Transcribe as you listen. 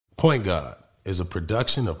Point Guard is a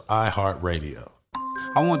production of iHeartRadio.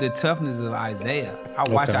 I want the toughness of Isaiah. I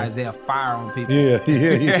watch Isaiah fire on people. Yeah.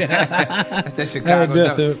 That's that Chicago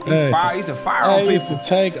tough. He used to fire on people. He used to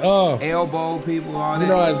take off. Elbow people, all that. You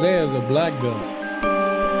know, Isaiah's a black belt.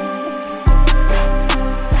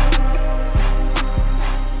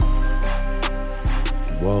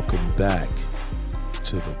 Welcome back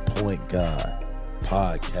to the Point Guard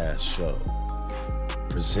podcast show,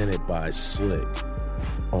 presented by Slick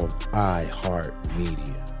on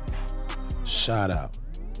iHeartMedia. Shout out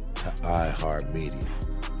to iHeartMedia.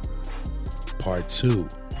 Part 2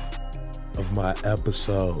 of my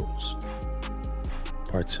episodes.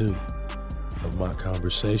 Part 2 of my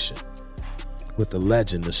conversation with the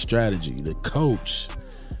legend, the strategy, the coach,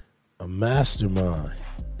 a mastermind,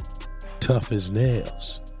 tough as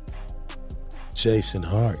nails, Jason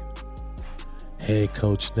Hart, head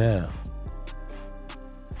coach now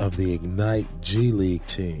of the Ignite G League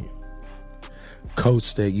team,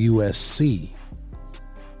 coached at USC,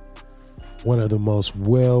 one of the most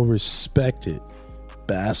well-respected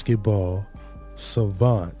basketball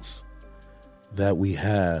savants that we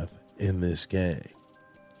have in this game.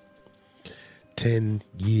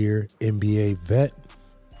 10-year NBA vet,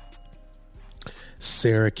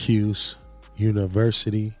 Syracuse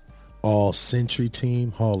University All-Century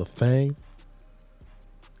Team Hall of Fame,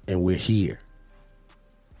 and we're here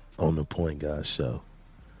on the Point Guard Show.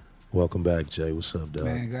 Welcome back, Jay. What's up, dog?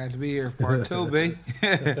 Man, glad to be here. Part 2, B.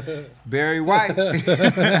 Barry White.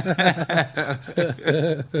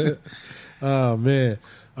 Oh, man.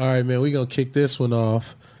 All right, man. We're going to kick this one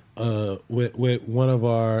off with one of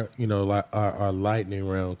our, our lightning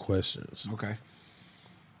round questions. Okay.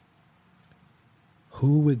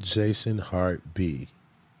 Who would Jason Hart be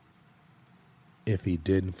if he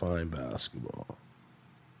didn't find basketball?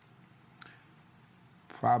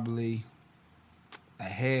 Probably a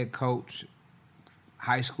head coach,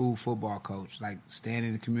 high school football coach, like staying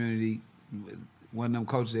in the community, one of them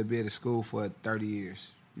coaches that been at school for 30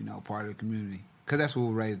 years, part of the community. Because that's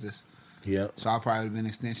who raised us. Yeah. So I probably would have been an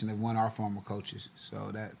extension of one of our former coaches.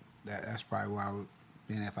 So that's probably where I would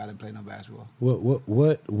be if I didn't play no basketball.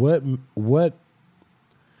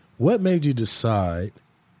 What made you decide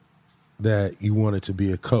that you wanted to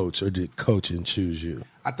be a coach, or did coaching choose you?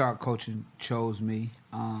 I thought coaching chose me.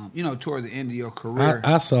 Towards the end of your career.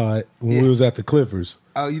 I saw it when we was at the Clippers.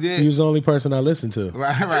 Oh, you did? He was the only person I listened to.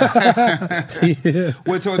 Right. Yeah.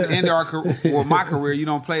 Well, towards the end of my career, you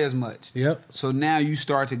don't play as much. Yep. So now you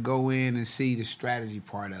start to go in and see the strategy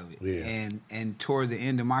part of it. Yeah. And towards the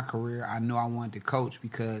end of my career, I knew I wanted to coach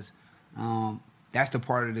because that's the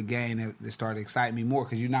part of the game that started exciting me more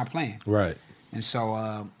because you're not playing. Right. And so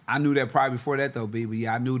I knew that probably before that, though, B. But,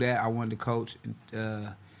 yeah, I knew that I wanted to coach.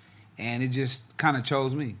 And it just kind of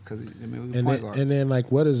chose me because we were point guard. And then,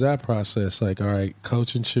 what is that process? Like, all right,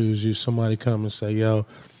 coaching choose you. Somebody come and say, yo,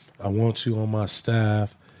 I want you on my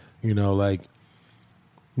staff. Now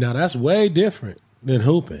that's way different than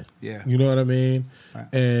hooping. Yeah. You know what I mean? Right.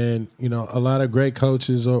 And, a lot of great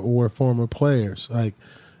coaches or former players.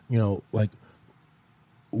 Who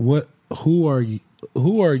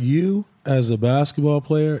are you as a basketball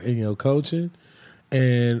player in your coaching,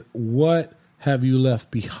 and what have you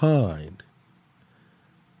left behind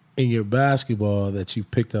in your basketball that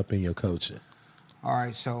you've picked up in your coaching? All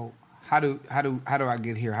right, so how do I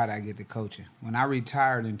get here? How did I get to coaching? When I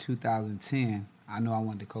retired in 2010, I knew I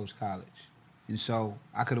wanted to coach college. And so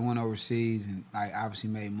I could have went overseas and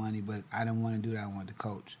obviously made money, but I didn't want to do that. I wanted to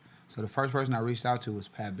coach. So the first person I reached out to was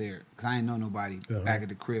Pat Barrett because I didn't know nobody back at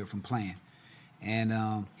the crib from playing.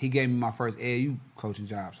 And he gave me my first AAU coaching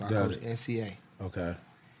job. So I coached SCA. Okay.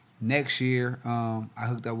 Next year, I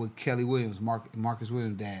hooked up with Kelly Williams, Marcus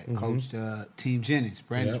Williams' dad, coached Team Jennings,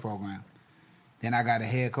 Brandon's program. Then I got a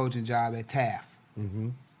head coaching job at Taft. Mm-hmm.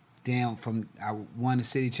 Then I won the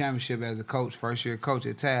city championship as a coach, first year coach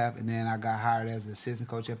at Taft, and then I got hired as an assistant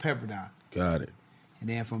coach at Pepperdine. Got it. And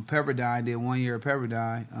then from Pepperdine, did 1 year at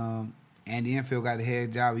Pepperdine. Andy Enfield got the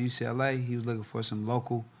head job at UCLA. He was looking for some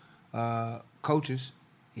local coaches.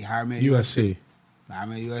 He hired me at USC. Hired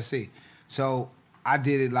me at USC. So I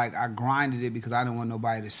did it I grinded it because I didn't want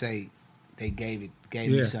nobody to say they gave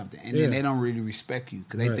me something. And then they don't really respect you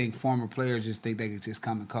because they think former players just think they could just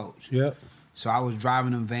come and coach. Yep. So I was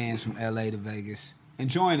driving them vans from L.A. to Vegas,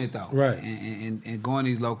 enjoying it though. Right. And going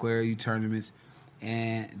to these local area tournaments.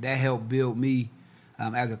 And that helped build me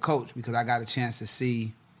as a coach because I got a chance to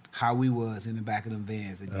see how we was in the back of them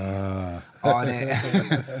vans again. All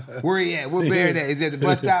that. Where he at? Where Barrett at? Is at the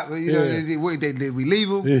bus stop? Did we leave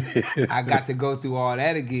him? I got to go through all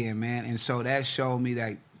that again, man. And so that showed me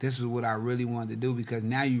that this is what I really wanted to do because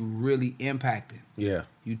now you really impacting. Yeah.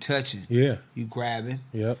 you touching, Yeah. you grabbing.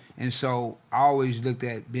 Yep. And so I always looked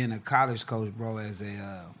at being a college coach, bro, as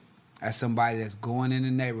somebody that's going in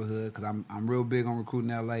the neighborhood, because I'm real big on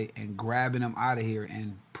recruiting LA, and grabbing them out of here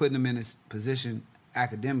and putting them in a position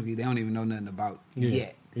academically they don't even know nothing about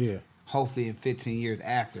yet. Yeah. Hopefully in 15 years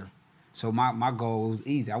after. So my goal was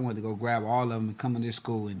easy. I wanted to go grab all of them and come into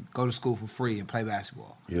school and go to school for free and play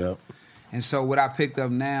basketball. Yep. And so what I picked up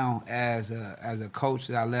now as a coach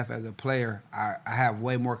that I left as a player, I have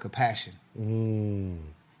way more compassion.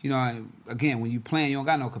 You know, and again, when you playing, you don't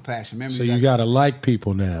got no compassion. Remember, So you got to like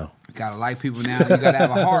people now. You got to like people now. You got to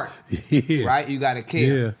have a heart, Yeah. right? You got to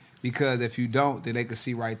care. Yeah. Because if you don't, then they can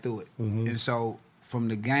see right through it. And so from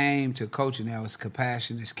the game to coaching now, it's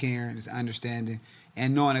compassion, it's caring, it's understanding,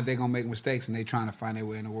 and knowing that they're going to make mistakes and they're trying to find their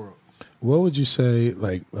way in the world. What would you say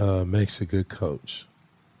makes a good coach?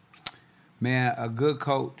 Man, a good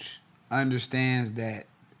coach understands that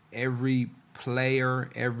every player,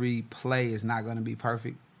 every play is not going to be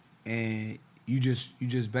perfect, and you just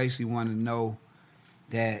basically want to know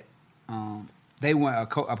that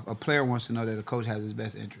a player wants to know that a coach has his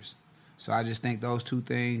best interest. So I just think those two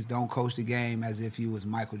things: don't coach the game as if you was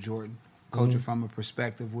Michael Jordan, coach it from a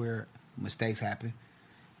perspective where mistakes happen,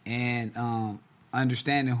 and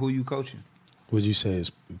understanding who you coaching. Would you say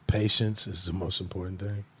patience is the most important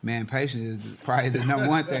thing? Man, patience is probably the number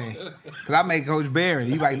one thing. Because I make Coach Barron.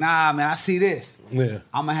 He's like, nah, man, I see this. Yeah.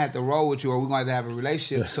 I'm going to have to roll with you or we're going to have a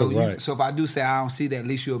relationship. So Right. so if I do say I don't see that, at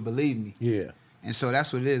least you'll believe me. Yeah. And so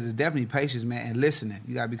that's what it is. It's definitely patience, man, and listening.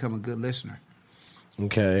 You got to become a good listener.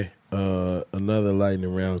 Okay. Another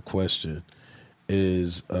lightning round question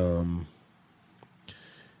is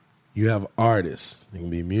you have artists. It can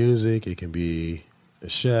be music. It can be a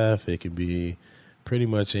chef. It can be pretty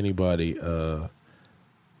much anybody.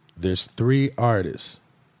 There's 3 artists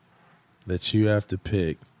that you have to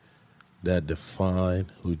pick that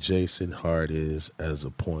define who Jason Hart is as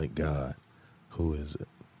a point guard. Who is it?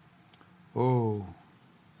 Oh,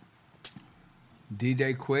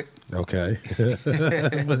 DJ Quick. Okay.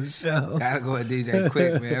 For sure. Gotta go with DJ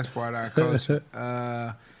Quick, man. That's part of our culture.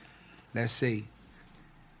 Let's see.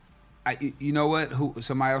 You know what?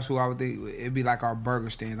 Somebody else who I would think it'd be like our burger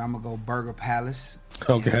stand. I'm gonna go Burger Palace.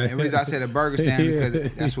 Okay. And the reason I said a burger stand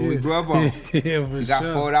because that's what we grew up on. Yeah, You got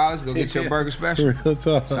 $4, go get your burger special. Real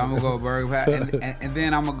talk. So I'm gonna go Burger Palace, and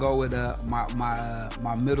then I'm gonna go with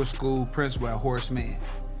my middle school principal at Horace Mann.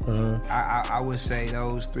 I would say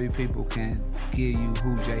those 3 people can give you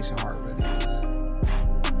who Jason Hart really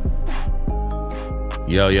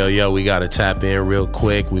is. Yo, we got to tap in real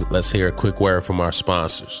quick. Let's hear a quick word from our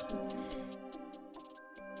sponsors.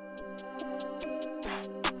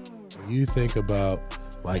 When you think about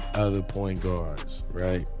like other point guards,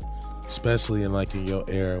 right? Especially in your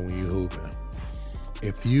era when you hooping.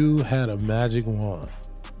 If you had a magic wand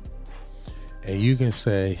and you can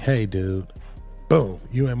say, hey, dude, boom,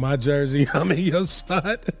 you in my jersey, I'm in your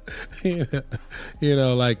spot.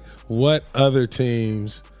 What other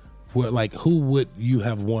teams who would you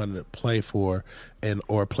have wanted to play for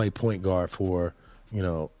or play point guard for,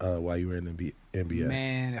 while you were in the NBA?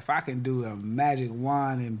 Man, if I can do a magic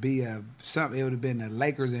wand and be something, it would have been the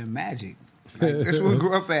Lakers and Magic. That's what we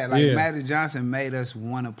grew up at. Yeah. Magic Johnson made us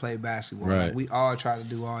want to play basketball. Right. We all tried to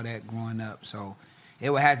do all that growing up. So it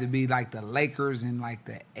would have to be like the Lakers in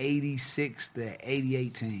the 86 to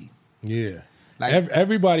 88 team. Yeah. Like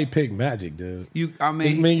Everybody picked Magic, dude.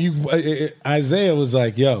 Isaiah was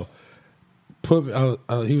like, yo,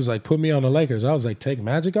 he was like, put me on the Lakers. I was like, take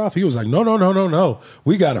Magic off? He was like, no.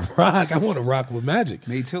 We got to rock. I want to rock with Magic.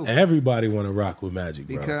 Me too. Everybody want to rock with Magic,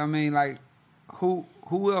 bro. Because,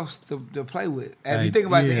 who else to play with? As you think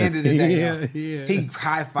about the end of the day, he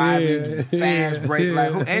high-fiving, fast break,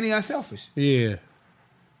 and he unselfish. Yeah.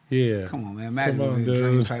 Come on, man. Magic Come on, was a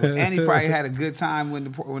dude. dream player. And he probably had a good time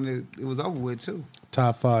when it was over with, too.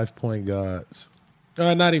 Top 5 point guards.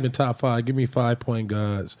 Not even top 5. Give me 5 point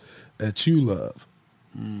guards that you love.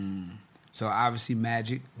 So obviously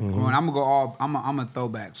Magic. Mm-hmm. I'm gonna go I'm a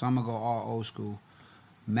throwback, so I'm gonna go all old school.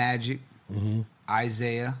 Magic,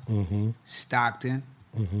 Isaiah, Stockton,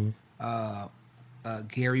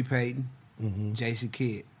 Gary Payton, Jason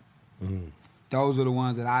Kidd. Those are the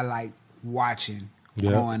ones that I like watching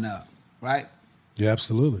growing up, right? Yeah,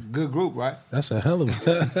 absolutely. Good group, right? That's a hell of a...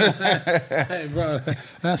 Hey, bro,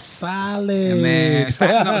 that's solid. And man,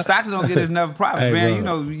 Stockton don't get enough props, Hey, man.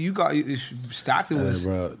 bro. You got Stockton was. Hey,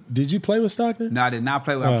 bro. Did you play with Stockton? No, I did not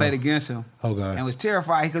play with. I played against him. Okay. And was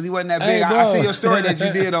terrified because he wasn't that Hey, big. bro. I see your story that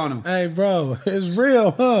you did on him. Hey, bro, it's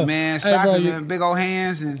real, huh? Man, Hey, bro, Stockton, you man, big old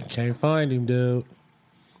hands and. can't find him, dude.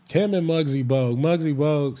 Him and Muggsy Bogues. Muggsy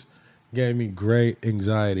Bogues gave me great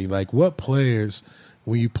anxiety. Like, what players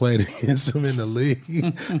when you played against him in the league. He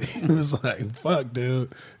was like, fuck,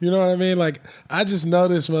 dude. You know what I mean? Like, I just know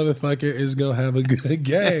this motherfucker is going to have a good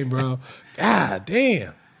game, bro. God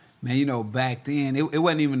damn. Man, you know, back then, it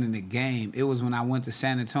wasn't even in the game. It was when I went to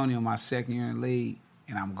San Antonio my second year in the league,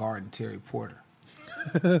 and I'm guarding Terry Porter.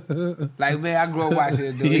 Like, man, I grew up watching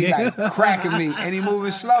this dude. He like cracking me, and he moving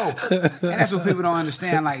slow. And that's what people don't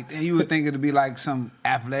understand. Like, you would think it'd be like some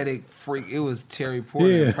athletic freak. It was Terry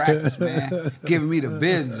Porter in practice, man, giving me the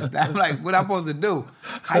business. I'm like, what I'm supposed to do?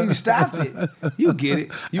 How you stop it? You get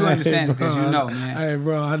it. You understand it because you know, man. Hey,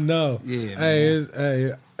 bro, I know. Yeah,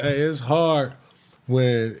 hey, it's hard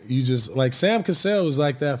when you just, like, Sam Cassell was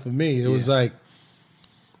like that for me. It was like,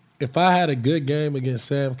 if I had a good game against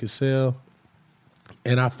Sam Cassell,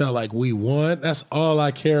 and I felt like we won, that's all I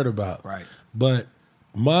cared about. Right. But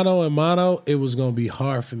mano and mano, it was going to be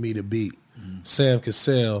hard for me to beat Sam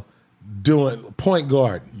Cassell doing point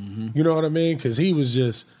guard. You know what I mean? Because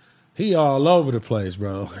he all over the place,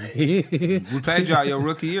 bro. We played y'all your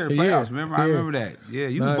rookie year in playoffs. Remember? I remember that. Yeah,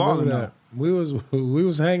 you was balling though. We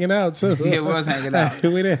was hanging out too. Yeah, it was hanging out.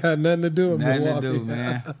 We didn't have nothing to do in Milwaukee. Nothing to do,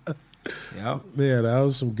 man. Yep. Man, that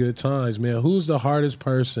was some good times, man. Who's the hardest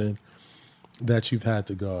person that you've had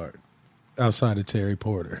to guard outside of Terry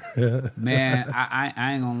Porter? Man,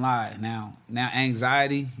 I ain't gonna lie. Now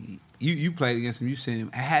anxiety. You played against him. You seen him.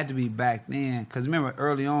 It had to be back then because remember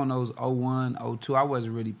early on those 01, 02, I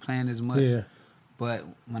wasn't really playing as much. Yeah. But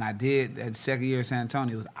when I did that second year in San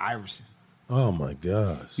Antonio, it was Iverson. Oh my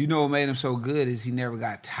gosh. You know what made him so good is he never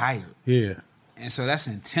got tired. Yeah. And so that's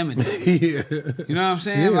intimidating. Yeah. You know what I'm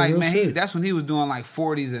saying? Yeah, like, real man, shit. that's when he was doing like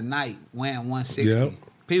 40s a night, weighing 160. Yep.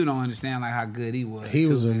 People don't understand like how good he was. He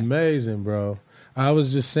was amazing, bro. I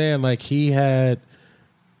was just saying, like, he had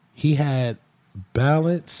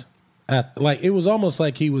balance. Like, it was almost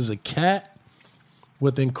like he was a cat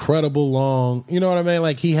with incredible long, you know what I mean?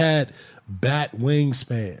 Like, he had bat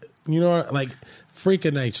wingspan. You know, like, freak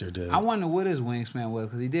of nature, dude. I wonder what his wingspan was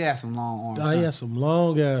because he did have some long arms. Oh, he had some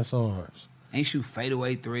long ass arms. And he shoot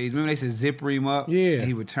fadeaway threes. Remember they said zipper him up? Yeah. And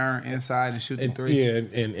he would turn inside and shoot the three? Yeah,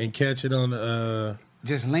 and catch it on the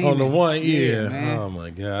just leaning. on the one. Yeah. Man. Oh my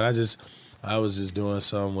God. I was just doing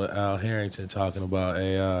something with Al Harrington talking about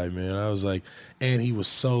AI, man. I was like, and he was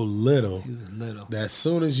so little. He was little. That as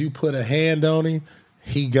soon as you put a hand on him,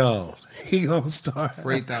 he gone. He gonna start.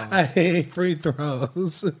 Free throws. I hate free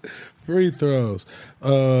throws. Free throws.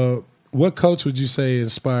 What coach would you say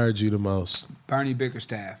inspired you the most? Bernie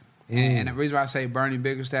Bickerstaff. And the reason why I say Bernie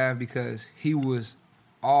Bickerstaff because he was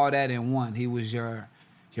all that in one. He was your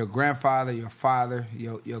grandfather, your father,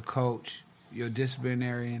 your coach, your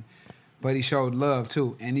disciplinarian. But he showed love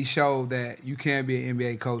too. And he showed that you can be an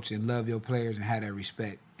NBA coach and love your players and have that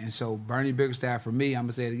respect. And so Bernie Bickerstaff, for me, I'm going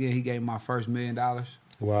to say it again, he gave me my first $1 million.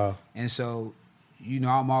 Wow. And so, you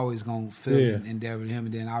know, I'm always going to feel and endeavor to him.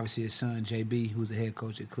 And then obviously his son, JB, who's the head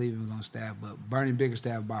coach at Cleveland, was on staff. But Bernie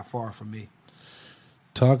Bickerstaff by far for me.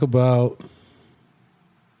 Talk about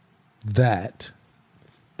that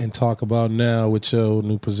and talk about now with your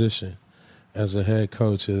new position as a head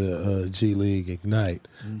coach of the G League Ignite.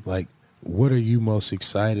 Like, what are you most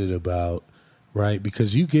excited about, right?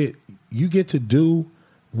 Because you get to do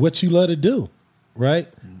what you love to do, right?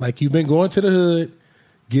 Like, you've been going to the hood,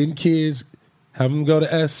 getting kids, having them go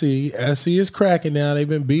to SC. SC is cracking now. They've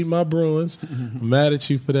been beating my Bruins. I'm mad at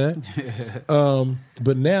you for that.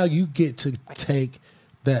 But now you get to take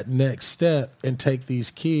that next step and take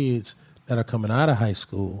these kids that are coming out of high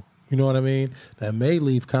school, you know what I mean, that may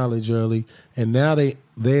leave college early, and now they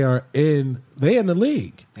in the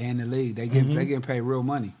league. They in the league. They getting paid real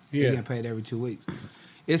money. Yeah. They getting paid every 2 weeks.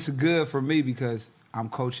 It's good for me because I'm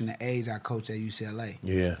coaching the age I coach at UCLA.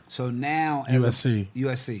 Yeah. So now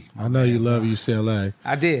USC. My I know bad, you love bro. UCLA.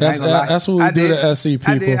 I did. That's, I ain't gonna lie. That's what we do to SC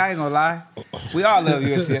people. I did. I ain't gonna lie. We all love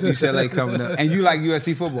UCLA coming up. And you like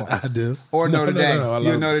USC football. I do. Or Notre Dame. No,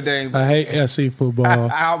 You're Notre Dame. I hate SC football.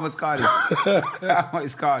 I almost caught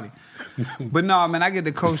him. But no, man, I get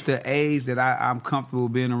to coach the age that I'm comfortable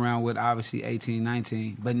being around with, obviously 18,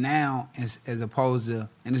 19. But now, as opposed to,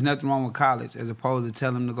 and there's nothing wrong with college, as opposed to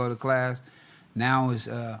tell them to go to class, now it's,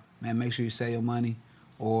 man, make sure you save your money,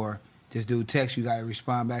 or just do text, you got to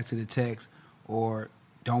respond back to the text, or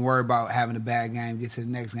don't worry about having a bad game, get to the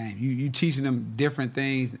next game. You teaching them different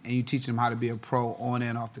things, and you teaching them how to be a pro on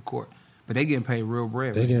and off the court. But they getting paid real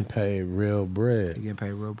bread. They getting paid real bread. They getting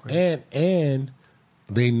paid real bread. And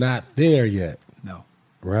they not there yet. No.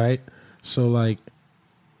 Right? So, like,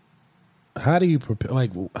 how do you prepare?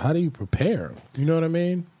 Like, how do you prepare? You know what I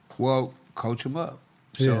mean? Well, coach them up.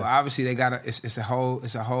 So Yeah. obviously they got it's a whole.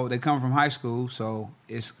 They come from high school, so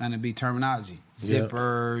it's gonna be terminology, Yeah.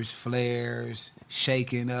 zippers, flares,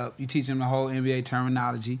 shaking up. You teach them the whole NBA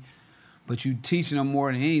terminology, but you teaching them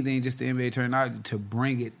more than anything just the NBA terminology to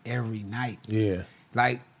bring it every night. Yeah.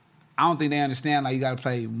 Like I don't think they understand. Like you got to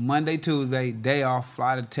play Monday, Tuesday, day off,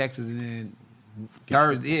 fly to Texas, and then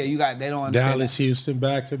Thursday. Yeah, you got. They don't understand. Dallas, that. Houston,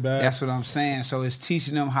 back to back. That's what I'm saying. So it's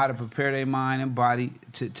teaching them how to prepare their mind and body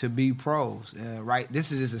to be pros, right?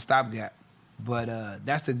 This is just a stopgap, but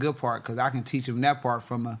that's the good part because I can teach them that part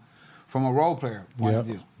from a role player point of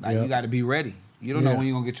Yep. view. Like Yep. you got to be ready. You don't know Yeah. when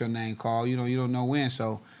you're gonna get your name called. You don't know when.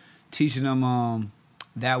 So teaching them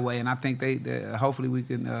that way, and I think they hopefully we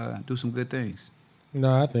can do some good things.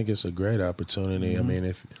 No, I think it's a great opportunity. I mean,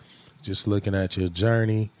 if just looking at your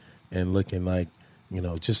journey and looking like,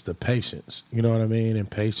 just the patience, you know what I mean? And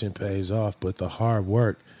patience pays off, but the hard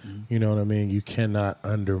work, you know what I mean? You cannot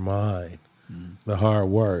undermine the hard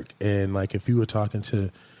work. And like if you were talking to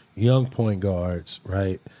young point guards,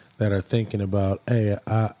 right, that are thinking about, hey,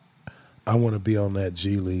 I want to be on that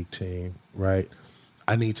G League team, right?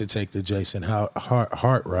 I need to take the Jason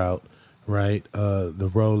Hart route. Right, the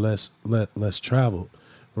road less traveled,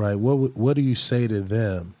 right? What do you say to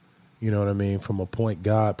them? You know what I mean, from a point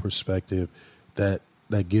guard perspective, that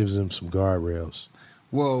gives them some guardrails.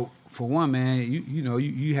 Well, for one, man,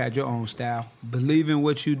 you had your own style. Believe in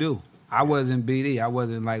what you do. I wasn't BD. I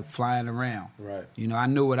wasn't like flying around. Right. I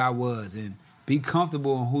knew what I was, and be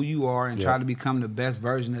comfortable in who you are and try to become the best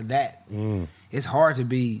version of that. It's hard to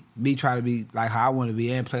be me, try to be like how I want to be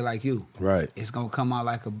and play like you. Right. It's gonna come out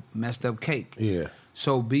like a messed up cake. Yeah.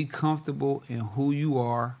 So be comfortable in who you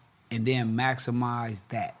are, and then maximize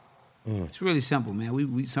that. It's really simple, man.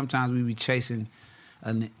 We sometimes we be chasing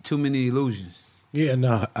too many illusions. Yeah.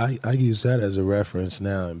 No, I use that as a reference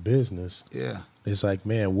now in business. Yeah. It's like,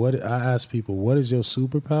 man, I ask people, what is your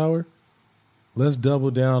superpower? Let's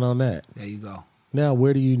double down on that. There you go. Now,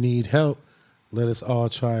 where do you need help? Let us all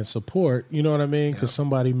try and support. You know what I mean? Because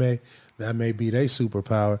somebody that may be their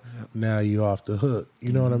superpower. Yep. Now you off the hook.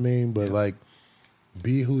 You know what I mean? But like,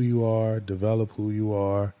 be who you are, develop who you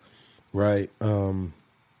are, right? I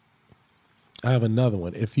have another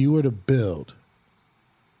one. If you were to build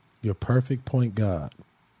your perfect point guard,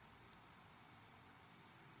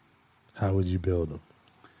 how would you build them?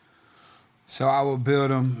 So I would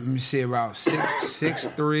build them, let me see, about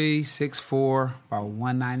 6'3", 6'4", about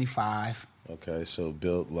 195. Okay, so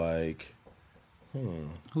built like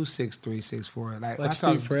Who's 6'3", 6'4"? Like how tall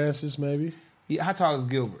Steve is- Francis, maybe. Yeah, how tall is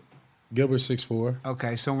Gilbert? Gilbert 6'4".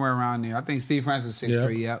 Okay, somewhere around there. I think Steve Francis is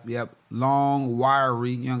 6'3". Yep. Long,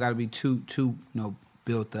 wiry. You don't got to be too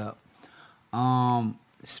built up.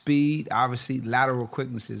 Speed, obviously, lateral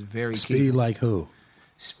quickness is very key. Speed like who?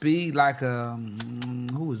 Speed like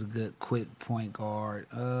who was a good quick point guard?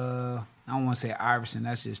 I don't want to say Iverson.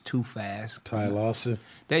 That's just too fast. Ty Lawson.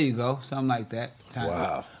 There you go, something like that.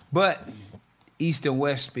 Wow. But east and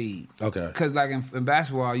west speed. Okay. Because like in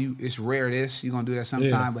basketball, it's rare you're gonna do that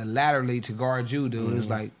sometime. But laterally to guard you, dude, it's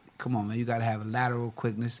like, come on, man, you gotta have lateral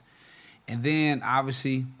quickness. And then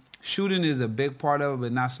obviously shooting is a big part of it,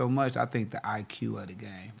 but not so much. I think the IQ of the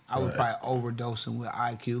game. I would probably overdose him with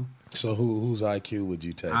IQ. So whose IQ would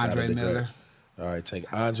you take? Andre out of the Miller. great? All right,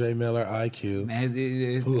 take Andre Miller IQ. Man,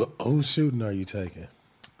 Who's shooting are you taking?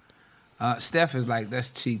 Steph is like, that's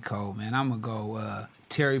cheat code, man. I'm gonna go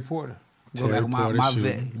Terry Porter. Go Terry back with Porter my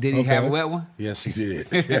shooting. vet. Did he have a wet one? Yes, he did.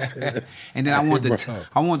 And then I want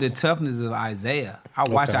Bro. the toughness of Isaiah. I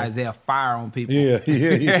watch Okay. Isaiah fire on people. yeah.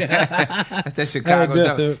 That's that Chicago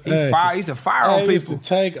tough. He used to fire on He used people, to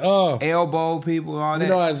take off. elbow people, all that. You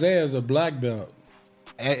know, Isaiah's a black belt.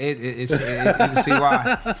 You can see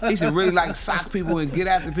why. He used to really like sock people and get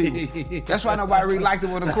after people. That's why nobody really liked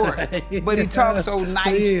him on the court. But he talked so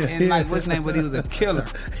nice and like, what's his name? But he was a killer.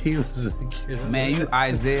 He was a killer. Man, you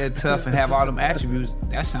Isaiah tough and have all them attributes.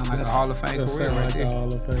 That sounds like a Hall of Fame That career sound right like there. a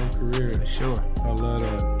Hall of Fame career. For sure. I love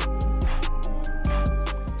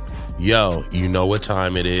that. Yo, you know what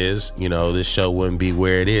time it is. You know, this show wouldn't be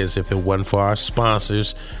where it is if it wasn't for our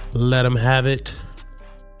sponsors. Let them have it.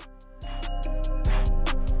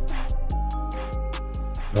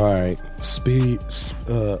 All right,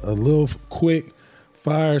 a little quick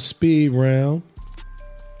fire speed round.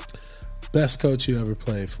 Best coach you ever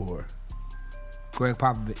played for? Greg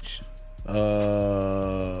Popovich.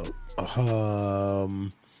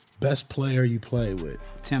 Best player you played with?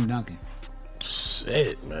 Tim Duncan.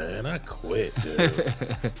 Shit, man, I quit, dude.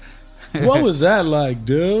 What was that like,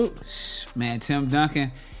 dude? Man, Tim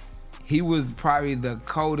Duncan, He was probably the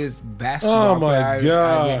coldest basketball player. Oh my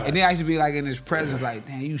God! And then I used to be like in his presence, like,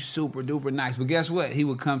 damn, you super duper nice. But guess what? He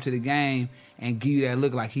would come to the game and give you that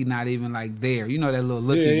look like he not even like there. You know that little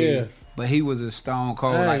look he gave. But he was a stone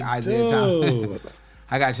cold like Isaiah Thomas.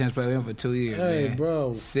 I got a chance to play with him for 2 years. Hey, man.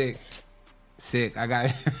 bro, sick.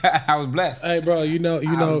 I was blessed. Hey, bro, you know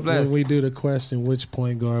when we do the question, which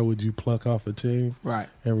point guard would you pluck off a team, right,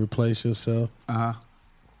 and replace yourself?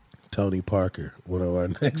 Tony Parker, one of our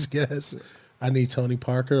next guests. I need Tony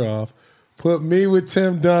Parker off. Put me with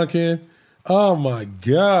Tim Duncan. Oh my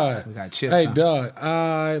God. We got chips. Hey, dog,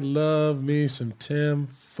 I love me some Tim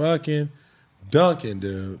fucking Duncan,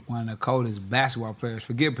 dude. One of the coldest basketball players.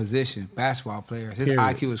 Forget position, basketball players. His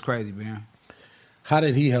IQ is crazy, man. How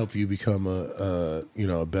did he help you become a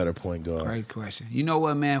better point guard? Great question. You know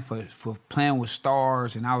what, man? For playing with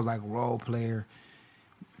stars, and I was like role player.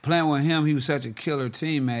 Playing with him, he was such a killer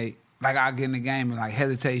teammate. Like, I get in the game and like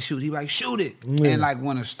hesitate, shoot. He like, shoot it. Yeah. And like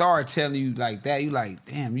when a star telling you like that, you like,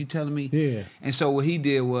 damn, you telling me? Yeah. And so what he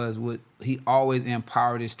did was he always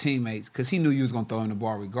empowered his teammates because he knew you was gonna throw in the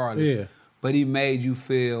ball regardless. Yeah. But he made you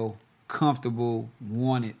feel comfortable,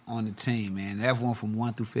 wanted on the team, man. That went from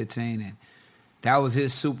 1 through 15, and that was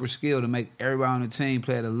his super skill to make everybody on the team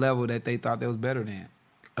play at a level that they thought they was better than.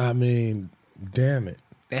 I mean, damn it.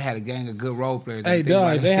 They had a gang of good role players. Hey,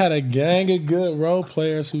 dog, they had a gang of good role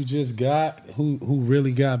players who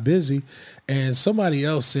really got busy. And somebody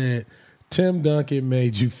else said Tim Duncan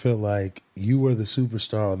made you feel like you were the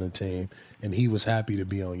superstar on the team, and he was happy to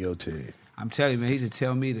be on your team. I'm telling you, man, he used to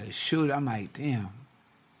tell me to shoot it. I'm like, damn,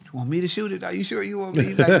 you want me to shoot it? Are you sure you want me?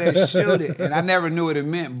 He's like, man, shoot it. And I never knew what it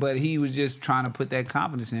meant, but he was just trying to put that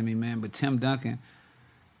confidence in me, man. But Tim Duncan,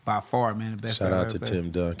 by far, man, the best player. Shout out to Tim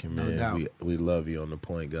Duncan, man. No doubt. We love you on the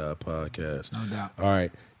Point Guard podcast. No doubt. All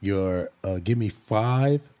right, give me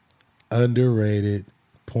 5 underrated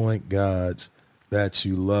point guards that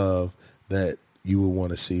you love that you would want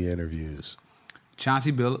to see interviews.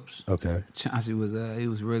 Chauncey Billups. Okay. Chauncey was he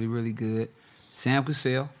was really, really good. Sam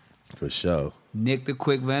Cassell. For sure. Nick the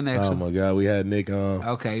Quick Van Exel. Oh my God, we had Nick on.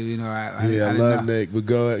 Okay, you know I love Nick. But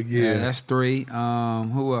go ahead, yeah. That's 3.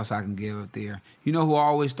 Who else I can give up there? You know who I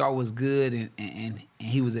always thought was good and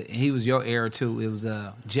he was your era too. It was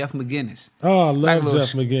Jeff McGinnis. Oh, I love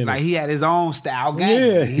Jeff McGinnis. Like he had his own style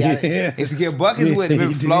game. He used to get buckets with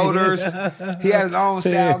him, floaters. He had his own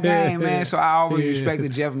style game, man. So I always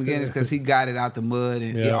respected Jeff McGinnis because he got it out the mud.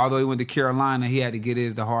 And although he went to Carolina, he had to get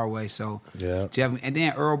his the hard way. So Jeff, and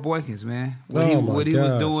then Earl Boykins, man. What he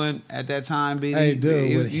was doing at that time, BD. Hey,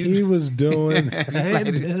 dude, what he was doing.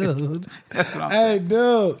 Hey, dude.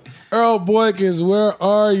 Earl Boykins, where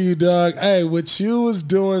are you, dog? Hey, what you was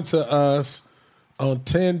doing to us on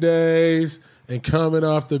 10 days and coming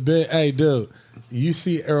off the bench. Hey, dude, you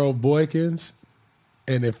see Earl Boykins,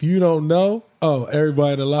 and if you don't know,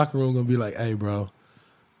 everybody in the locker room going to be like, hey, bro,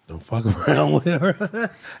 don't fuck around with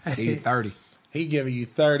her. He's 30. He giving you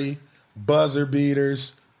 30 buzzer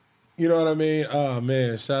beaters. You know what I mean? Oh,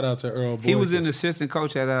 man, shout out to Earl Boykins. He was an assistant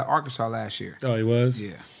coach at Arkansas last year. Oh, he was?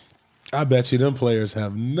 Yeah. I bet you them players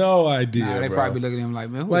have no idea, they bro. probably looking at him like,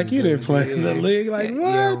 man, who like you didn't play in the league. Like, what?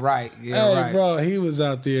 Yeah, right. Yeah, hey, right. bro, he was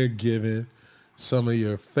out there giving some of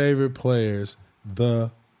your favorite players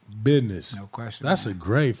the business. No question. That's a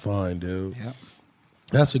great find, dude. Yep.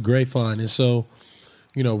 That's a great find. And so,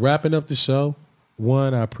 wrapping up the show,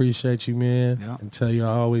 one, I appreciate you, man. Yep. And tell you I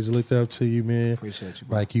always looked up to you, man. Appreciate you,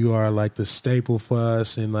 bro. Like you are like the staple for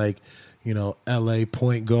us and like, LA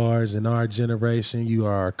point guards in our generation. You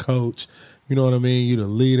are our coach. You know what I mean? You're the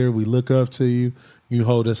leader. We look up to you. You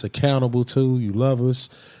hold us accountable too. You love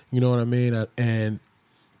us. You know what I mean? And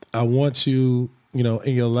I want you,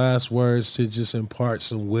 in your last words to just impart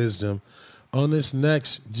some wisdom on this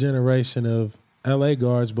next generation of LA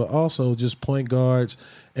guards, but also just point guards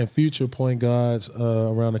and future point guards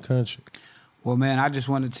around the country. Well, man, I just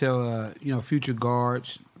want to tell, future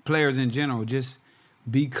guards, players in general, just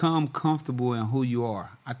become comfortable in who you are.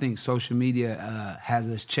 I think social media has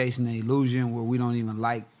us chasing the illusion where we don't even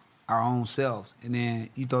like our own selves. And then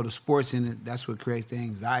you throw the sports in it, that's what creates the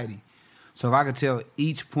anxiety. So if I could tell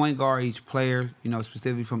each point guard, each player,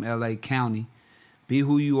 specifically from LA County, be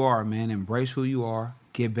who you are, man. Embrace who you are.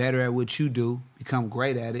 Get better at what you do. Become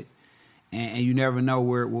great at it. And you never know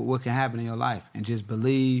what can happen in your life. And just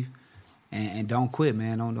believe and don't quit,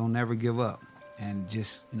 man. Don't never give up. And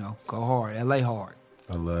just, go hard. LA hard.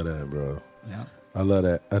 I love that, bro. Yeah. I love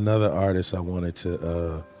that. Another artist I wanted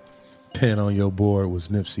to pin on your board was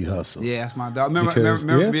Nipsey Hussle. Yeah, that's my dog. Remember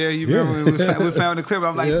you remember we found the clip.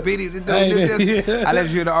 I'm like, Beatty, this. I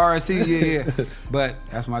left you at the RSC, yeah. But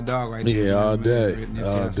that's my dog right there. Yeah, all day.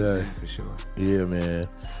 Man, for sure. Yeah, man.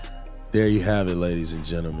 There you have it, ladies and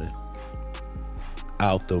gentlemen.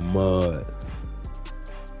 Out the mud.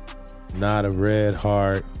 Not a red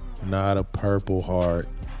heart, not a purple heart,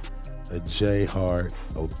 a J heart,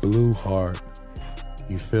 a blue heart.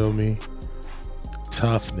 You feel me?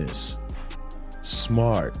 Toughness,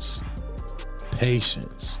 smarts,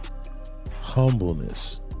 patience,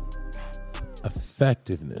 humbleness,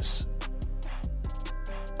 effectiveness,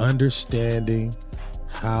 understanding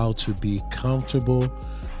how to be comfortable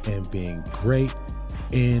and being great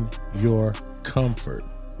in your comfort.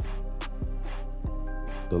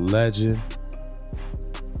 The legend,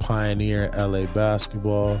 pioneer LA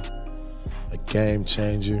basketball, a game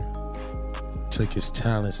changer, took his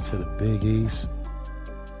talents to the Big East.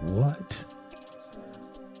 What?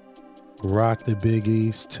 Rocked the Big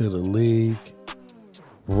East to the league,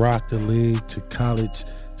 rocked the league to college,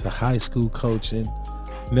 to high school coaching.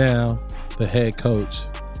 Now the head coach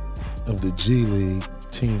of the G League,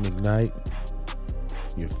 Team Ignite.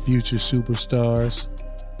 Your future superstars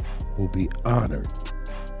will be honored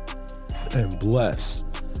and blessed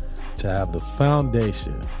to have the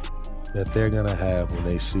foundation that they're going to have when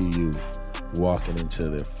they see you walking into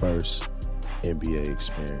their first NBA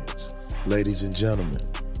experience. Ladies and gentlemen,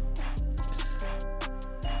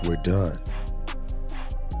 we're done.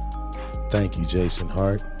 Thank you, Jason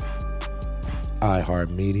Hart.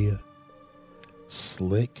 iHeartMedia,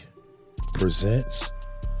 Slick presents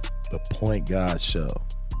The Point God Show.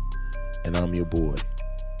 And I'm your boy,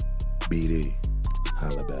 BD.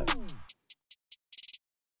 Holla back.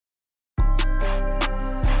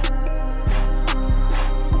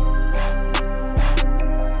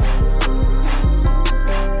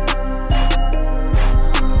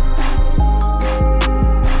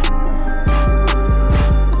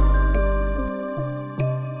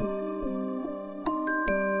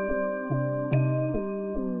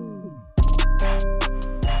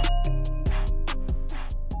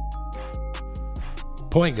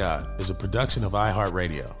 Point God is a production of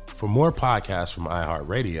iHeartRadio. For more podcasts from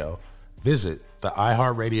iHeartRadio, visit the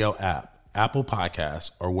iHeartRadio app, Apple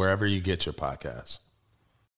Podcasts, or wherever you get your podcasts.